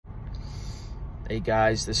Hey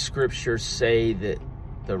guys, the scriptures say that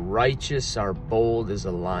the righteous are bold as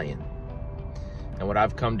a lion. And what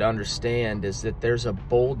I've come to understand is that there's a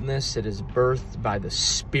boldness that is birthed by the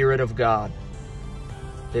Spirit of God,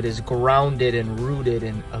 that is grounded and rooted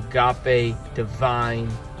in agape,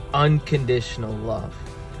 divine, unconditional love.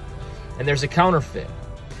 And there's a counterfeit.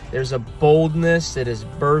 There's a boldness that is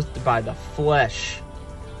birthed by the flesh,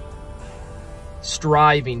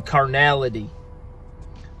 striving, carnality,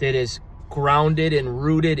 that is grounded and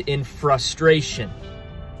rooted in frustration.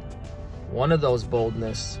 One of those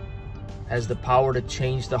boldness has the power to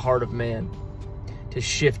change the heart of man, to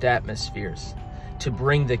shift atmospheres, to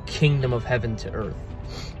bring the kingdom of heaven to earth.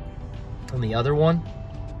 And the other one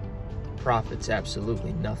profits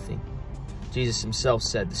absolutely nothing. Jesus himself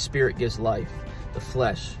said, the Spirit gives life, the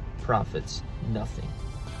flesh profits nothing.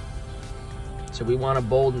 So we want a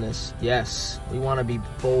boldness. Yes, we want to be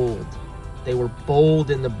bold. They were bold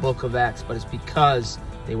in the book of Acts, but it's because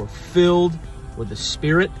they were filled with the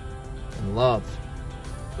Spirit and love.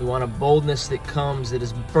 We want a boldness that comes, that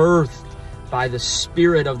is birthed by the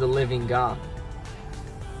Spirit of the living God,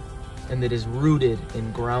 and that is rooted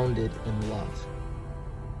and grounded in love.